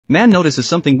Man notices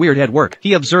something weird at work.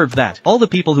 He observed that all the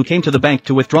people who came to the bank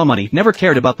to withdraw money never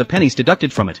cared about the pennies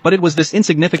deducted from it, but it was this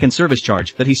insignificant service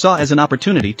charge that he saw as an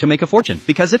opportunity to make a fortune,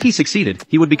 because if he succeeded,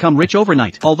 he would become rich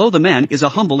overnight. Although the man is a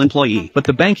humble employee, but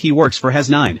the bank he works for has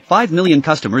 9.5 million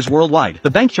customers worldwide. The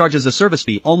bank charges a service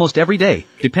fee almost every day,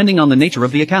 depending on the nature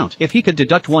of the account. If he could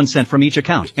deduct 1 cent from each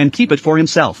account and keep it for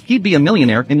himself, he'd be a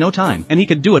millionaire in no time, and he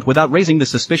could do it without raising the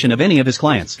suspicion of any of his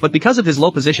clients. But because of his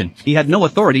low position, he had no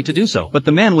authority to do so. But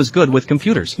the man was good with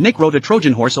computers. Nick wrote a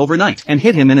Trojan horse overnight and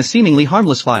hid him in a seemingly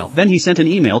harmless file. Then he sent an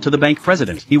email to the bank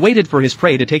president. He waited for his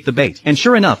prey to take the bait. And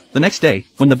sure enough, the next day,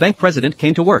 when the bank president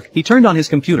came to work, he turned on his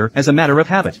computer as a matter of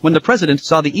habit. When the president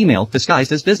saw the email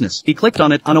disguised as business, he clicked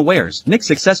on it unawares. Nick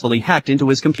successfully hacked into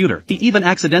his computer. He even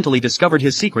accidentally discovered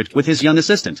his secret with his young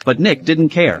assistant. But Nick didn't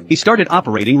care. He started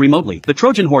operating remotely. The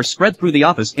Trojan horse spread through the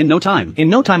office in no time. In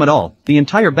no time at all, the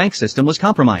entire bank system was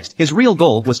compromised. His real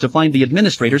goal was to find the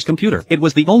administrator's computer. It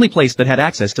was the only place that had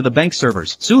access to the bank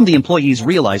servers. Soon the employees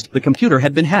realized the computer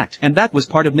had been hacked, and that was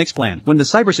part of Nick's plan. When the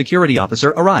cybersecurity officer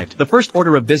arrived, the first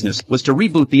order of business was to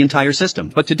reboot the entire system.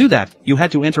 But to do that, you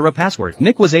had to enter a password.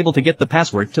 Nick was able to get the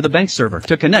password to the bank server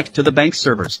to connect to the bank's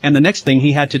servers. And the next thing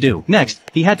he had to do,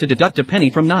 he had to deduct a penny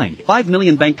from 9.5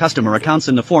 million bank customer accounts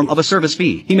in the form of a service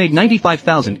fee. He made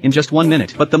 $95,000 in just 1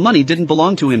 minute, but the money didn't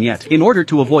belong to him yet. In order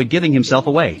to avoid giving himself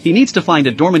away, he needs to find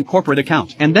a dormant corporate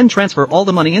account and then transfer all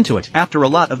the money into it. After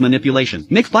a lot of manipulation,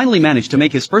 Nick finally managed to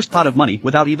make his first pot of money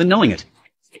without even knowing it.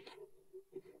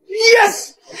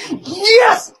 Yes!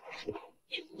 Yes!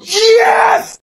 Yes!